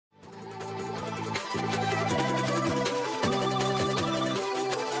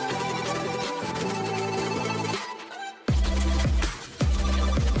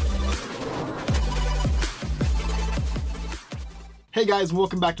Hey guys, and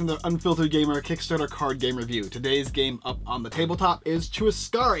welcome back to the Unfiltered Gamer Kickstarter card game review. Today's game up on the tabletop is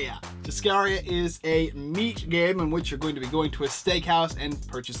Churrascaria. Churrascaria is a meat game in which you're going to be going to a steakhouse and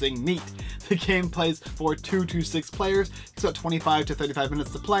purchasing meat. The game plays for 2 to 6 players. It's about 25 to 35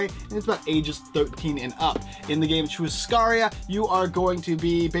 minutes to play, and it's about ages 13 and up. In the game Churrascaria, you are going to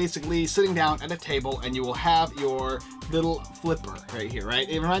be basically sitting down at a table and you will have your little flipper right here, right?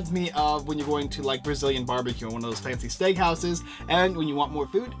 It reminds me of when you're going to like Brazilian barbecue or one of those fancy steakhouses, and when you want more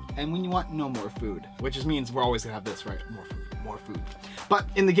food and when you want no more food, which just means we're always gonna have this, right? More food. But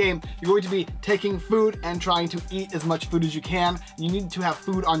in the game, you're going to be taking food and trying to eat as much food as you can. You need to have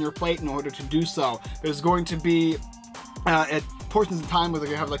food on your plate in order to do so. There's going to be at portions of time where they're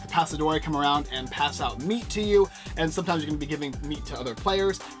gonna have like the passadori come around and pass out meat to you, and sometimes you're gonna be giving meat to other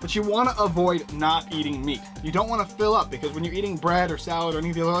players, but you wanna avoid not eating meat. You don't wanna fill up, because when you're eating bread or salad or any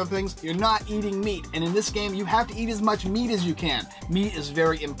of the other things, you're not eating meat. And in this game, you have to eat as much meat as you can. Meat is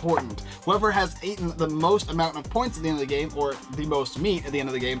very important. Whoever has eaten the most amount of points at the end of the game, or the most meat at the end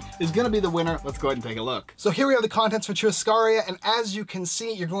of the game, is gonna be the winner. Let's go ahead and take a look. So here we have the contents for Churrascaria, and as you can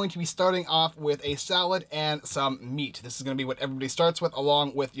see, you're going to be starting off with a salad and some meat. This is gonna be what everybody starts with,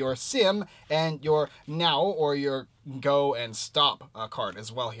 along with your sim and your now or your go and stop card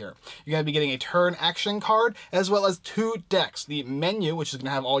as well here. You're going to be getting a turn action card as well as 2 decks. The menu, which is going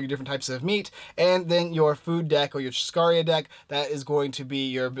to have all your different types of meat, and then your food deck or your Churrascaria deck, that is going to be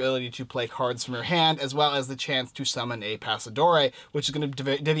your ability to play cards from your hand, as well as the chance to summon a passadori, which is going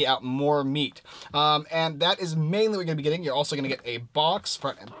to divvy out more meat. And that is mainly what you're going to be getting. You're also going to get a box,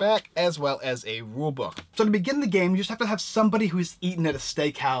 front and back, as well as a rule book. So to begin the game, you just have to have somebody who's eaten at a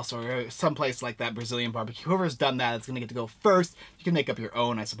steakhouse or someplace like that Brazilian barbecue. Whoever's done that, it's going to get to go first. You can make up your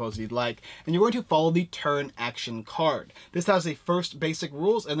own, I suppose, if you'd like. And you're going to follow the turn action card. This has the first basic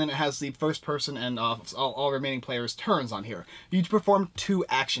rules, and then it has the first person and all remaining players' turns on here. You need to perform 2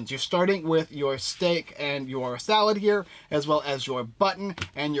 actions. You're starting with your steak and your salad here, as well as your button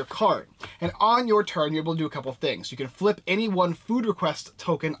and your card. And on your turn, you're able to do a couple things. You can flip any one food request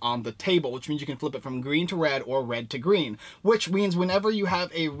token on the table, which means you can flip it from green to red or red to green, which means whenever you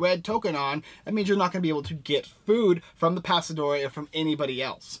have a red token on, that means you're not going to be able to get food from the passadori or from anybody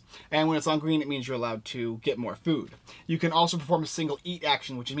else. And when it's on green, it means you're allowed to get more food. You can also perform a single eat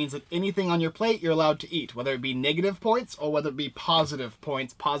action, which means that anything on your plate you're allowed to eat, whether it be negative points or whether it be positive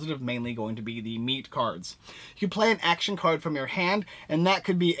points. Positive mainly going to be the meat cards. You can play an action card from your hand, and that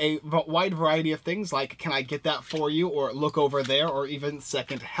could be a wide variety of things like, can I get that for you, or look over there, or even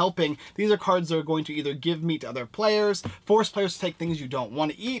second helping. These are cards that are going to either give meat to other players, force players to take things you don't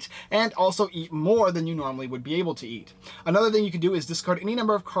want to eat, and also eat more than you normally would be able to eat. Another thing you can do is discard any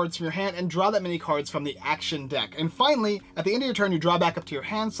number of cards from your hand and draw that many cards from the action deck. And finally, at the end of your turn, you draw back up to your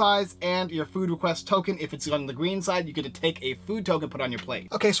hand size and your food request token. If it's on the green side, you get to take a food token put on your plate.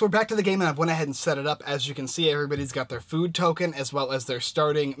 Okay, so we're back to the game, and I've went ahead and set it up. As you can see, everybody's got their food token as well as their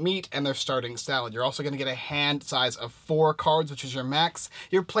starting meat and their starting salad. You're also going to get a hand size of 4 cards, which is your max.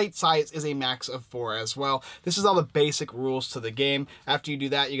 Your plate size is a max of 4 as well. This is all the basic rules to the game. After you do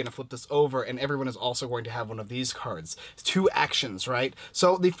that, you're going to flip this over, and everyone is also going to have one of these cards. 2 actions, right?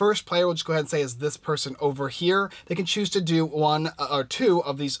 So the first player, we'll just go ahead and say is this person over here. They can choose to do 1 or 2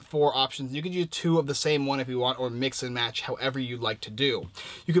 of these 4 options. You can do 2 of the same one if you want, or mix and match however you like to do.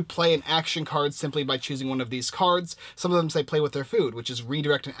 You could play an action card simply by choosing one of these cards. Some of them say play with their food, which is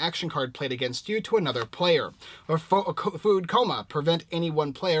redirect an action card played against you to another player. Or food coma, prevent any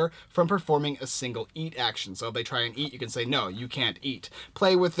one player from performing a single eat action. So if they try and eat, you can say, no, you can't eat.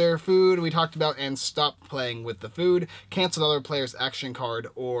 Play with their food, we talked about, and stop playing with the food. Cancel another player's action card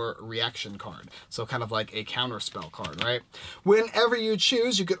or reaction card. So kind of like a counter spell card, right? Whenever you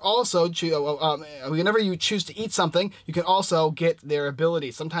choose, you could also choose, whenever you choose to eat something, you can also get their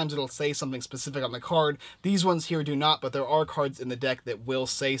ability. Sometimes it'll say something specific on the card. These ones here do not, but there are cards in the deck that will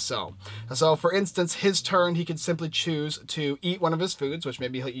say so. So for instance, his turn, he could simply choose to eat one of his foods, which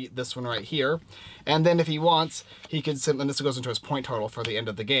maybe he'll eat this one right here. And then if he wants, he could simply, and this goes into his point total for the end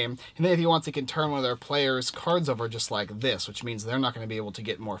of the game. And then if he wants, he can turn one of their players' cards over just like this, which means they're not going to be able to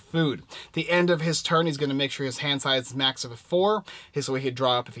get more food. The end of his turn, he's going to make sure his hand size is max of 4. So he'd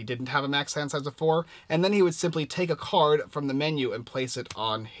draw up if he didn't have a max hand size of 4. And then he would simply take a card from the menu and place it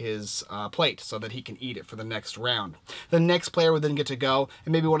on his plate so that he can eat it for the next round. The next player would then get to go,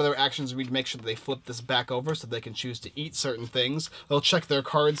 and maybe one of their actions would be to make sure that they flip this back over so they can choose to eat certain things. They'll check their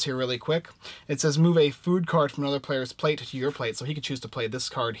cards here really quick. It says move a food card from another player's plate to your plate, so he could choose to play this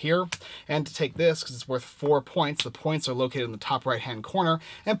card here and to take this because it's worth 4 4 points. The points are located in the top right-hand corner,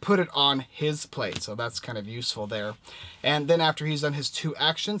 and put it on his plate. So that's kind of useful there. And then after he's done his 2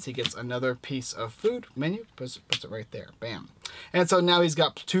 actions, he gets another piece of food menu, puts it right there, bam. And so now he's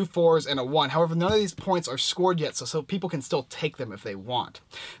got 2 4s and a 1. However, none of these points are scored yet, so people can still take them if they want.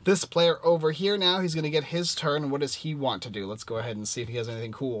 This player over here now, he's going to get his turn. What does he want to do? Let's go ahead and see if he has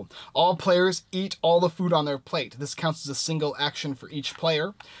anything cool. All players eat all the food on their plate. This counts as a single action for each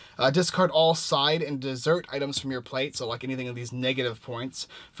player. Discard all side and dessert items from your plate, so like anything of these negative points.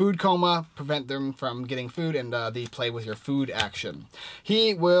 Food coma, prevent them from getting food, and the play with your food action.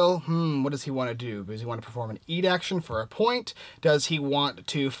 He will, what does he want to do? Does he want to perform an eat action for a point? Does he want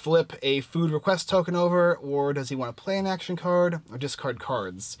to flip a food request token over, or does he want to play an action card, or discard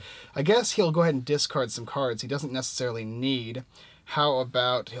cards? I guess he'll go ahead and discard some cards he doesn't necessarily need. How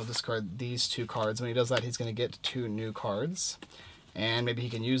about he'll discard these 2 cards? When he does that, he's going to get 2 new cards. And maybe he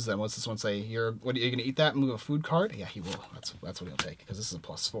can use them. What's this one say? Are you going to eat that and move a food card? Yeah, he will. That's what he'll take, because this is a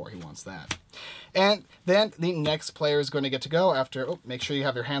 +4. He wants that. And then the next player is going to get to go after... Oh, make sure you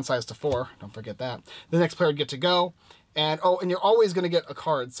have your hand size to 4. Don't forget that. The next player would get to go. And, and you're always going to get a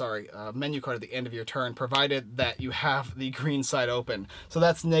card, menu card at the end of your turn, provided that you have the green side open. So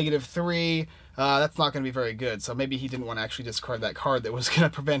that's -3. That's not going to be very good. So maybe he didn't want to actually discard that card that was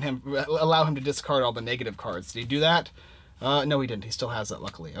going to allow him to discard all the negative cards. Did he do that? No, he didn't. He still has that,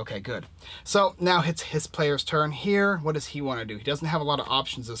 luckily. Okay, good. So now it's his player's turn here. What does he want to do? He doesn't have a lot of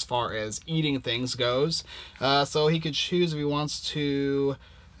options as far as eating things goes. So he could choose if he wants to...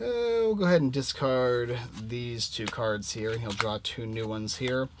 we'll go ahead and discard these 2 cards here, and he'll draw 2 new ones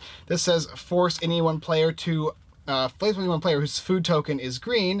here. This says, force any one player to... place any one player whose food token is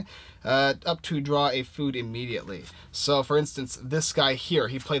green up to draw a food immediately. So, for instance, this guy here,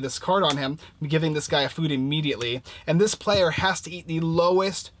 he played this card on him, giving this guy a food immediately, and this player has to eat the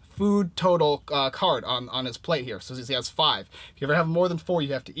lowest food total card on his plate here. So he has 5. If you ever have more than 4,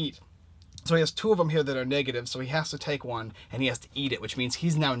 you have to eat. So he has 2 of them here that are negative, so he has to take one, and he has to eat it, which means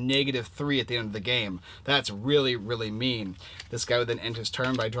he's now -3 at the end of the game. That's really, really mean. This guy would then end his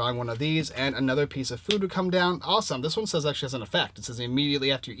turn by drawing one of these, and another piece of food would come down. Awesome. This one says actually has an effect. It says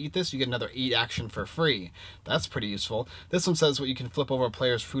immediately after you eat this, you get another eat action for free. That's pretty useful. This one says you can flip over a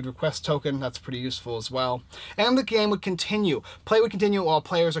player's food request token. That's pretty useful as well. And the game would continue. Play would continue while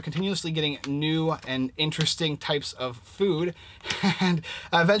players are continuously getting new and interesting types of food, and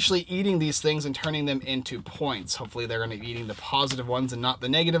eventually eating these things and turning them into points. Hopefully they're going to be eating the positive ones and not the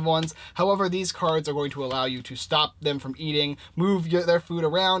negative ones. However, these cards are going to allow you to stop them from eating, move their food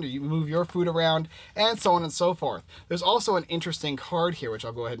around, or you move your food around, and so on and so forth. There's also an interesting card here, which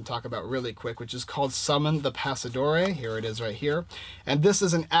I'll go ahead and talk about really quick, which is called Summon the Passadore. Here it is right here. And this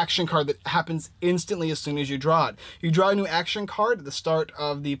is an action card that happens instantly as soon as you draw it. You draw a new action card at the start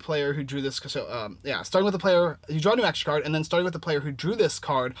of the player who drew this. So, starting with the player, you draw a new action card, and then starting with the player who drew this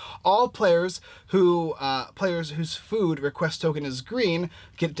card, all players whose food request token is green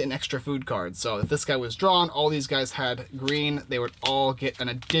get an extra food card. So if this guy was drawn, all these guys had green, they would all get an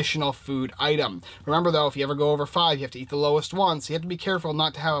additional food item. Remember though, if you ever go over 5, you have to eat the lowest one, so you have to be careful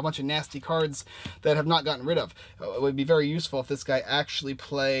not to have a bunch of nasty cards that have not gotten rid of. It would be very useful if this guy actually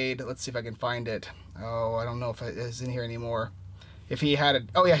played, let's see if I can find it. Oh, I don't know if it is in here anymore. If he had it,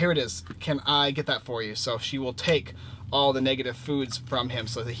 oh yeah, here it is. Can I get that for you? So she will take all the negative foods from him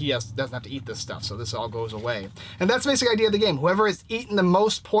so that he doesn't have to eat this stuff, so this all goes away. And that's the basic idea of the game. Whoever has eaten the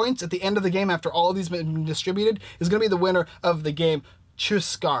most points at the end of the game after all of these have been distributed is going to be the winner of the game,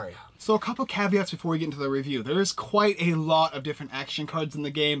 Churrascaria. So a couple caveats before we get into the review. There is quite a lot of different action cards in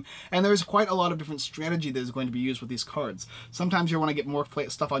the game, and there's quite a lot of different strategy that is going to be used with these cards. Sometimes you want to get more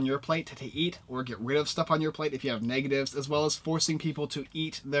stuff on your plate to eat, or get rid of stuff on your plate if you have negatives, as well as forcing people to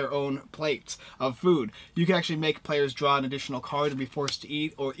eat their own plates of food. You can actually make players draw an additional card and be forced to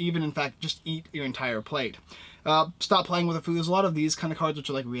eat, or even in fact just eat your entire plate. Stop playing with the food. There's a lot of these kind of cards which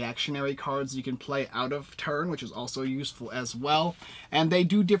are like reactionary cards you can play out of turn, which is also useful as well. And they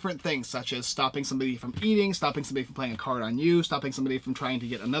do different things, such as stopping somebody from eating, stopping somebody from playing a card on you, stopping somebody from trying to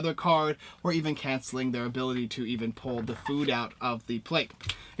get another card, or even canceling their ability to even pull the food out of the plate.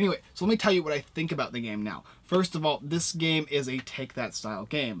 Anyway, so let me tell you what I think about the game now. First of all, this game is a take-that style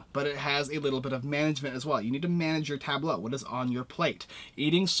game, but it has a little bit of management as well. You need to manage your tableau, what is on your plate.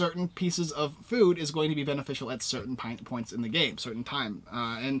 Eating certain pieces of food is going to be beneficial at certain points in the game, certain time.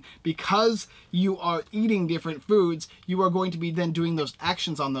 And because you are eating different foods, you are going to be then doing those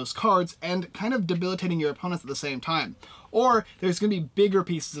actions on those cards and kind of debilitating your opponents at the same time. Or there's going to be bigger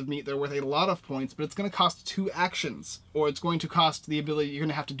pieces of meat that are worth a lot of points, but it's going to cost 2 actions, or it's going to cost the ability, you're going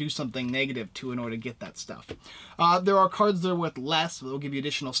to have to do something negative to in order to get that stuff. There are cards that are worth less, but they'll give you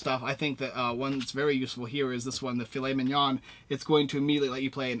additional stuff. I think that one that's very useful here is this one, the Filet Mignon. It's going to immediately let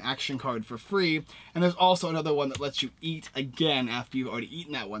you play an action card for free, and there's also another one that lets you eat again after you've already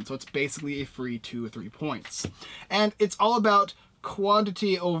eaten that one, so it's basically a free 2 or 3 points. And it's all about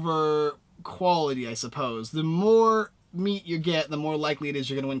quantity over quality, I suppose. The more meat you get, the more likely it is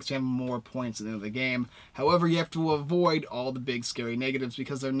you're going to win because you have more points at the end of the game. However, you have to avoid all the big scary negatives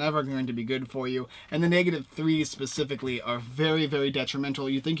because they're never going to be good for you, and the -3s specifically are very, very detrimental.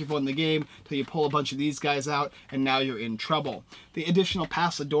 You think you've won the game till you pull a bunch of these guys out, and now you're in trouble. The additional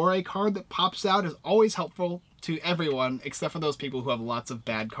Passadore card that pops out is always helpful to everyone except for those people who have lots of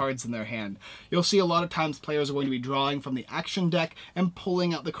bad cards in their hand. You'll see a lot of times players are going to be drawing from the action deck and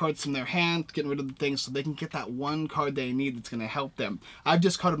pulling out the cards from their hand, getting rid of the things so they can get that one card they need that's going to help them. I've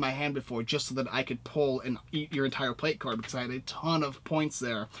discarded my hand before just so that I could pull and eat your entire plate card because I had a ton of points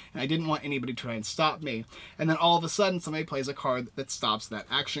there and I didn't want anybody to try and stop me. And then all of a sudden somebody plays a card that stops that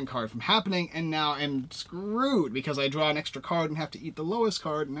action card from happening, and now I'm screwed because I draw an extra card and have to eat the lowest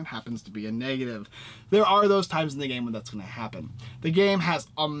card, and it happens to be a negative. There are those times in the game when that's going to happen. The game has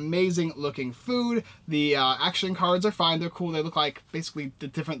amazing looking food. The action cards are fine. They're cool. They look like basically the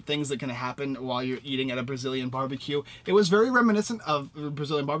different things that can happen while you're eating at a Brazilian barbecue. It was very reminiscent of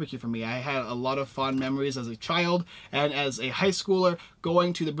Brazilian barbecue for me. I had a lot of fond memories as a child and as a high schooler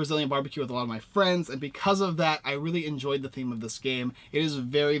going to the Brazilian barbecue with a lot of my friends, and because of that I really enjoyed the theme of this game. It is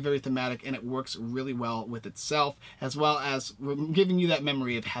very, very thematic and it works really well with itself, as well as giving you that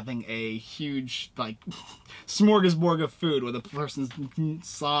memory of having a huge like smorgasbord of food where the person's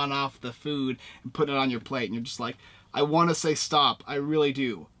sawing off the food and putting it on your plate and you're just like, I want to say stop, I really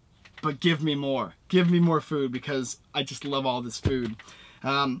do, but give me more. Give me more food because I just love all this food.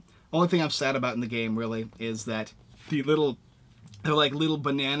 Only thing I'm sad about in the game really is that they're like little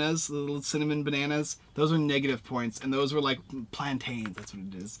bananas, little cinnamon bananas. Those are negative points, and those were like plantains, that's what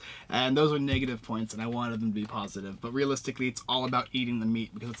it is. And those were negative points, and I wanted them to be positive. But realistically, it's all about eating the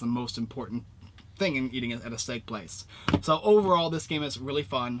meat because it's the most important thing in eating it at a steak place. So overall, this game is really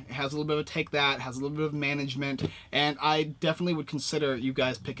fun. It has a little bit of take that, has a little bit of management, and I definitely would consider you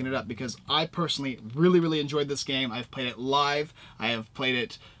guys picking it up because I personally really, really enjoyed this game. I've played it live. I have played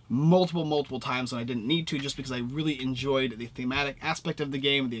it multiple times when I didn't need to, just because I really enjoyed the thematic aspect of the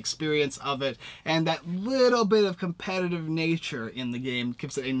game, the experience of it, and that little bit of competitive nature in the game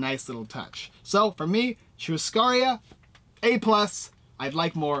gives it a nice little touch. So for me, Churrascaria, A+. I'd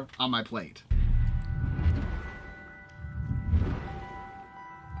like more on my plate.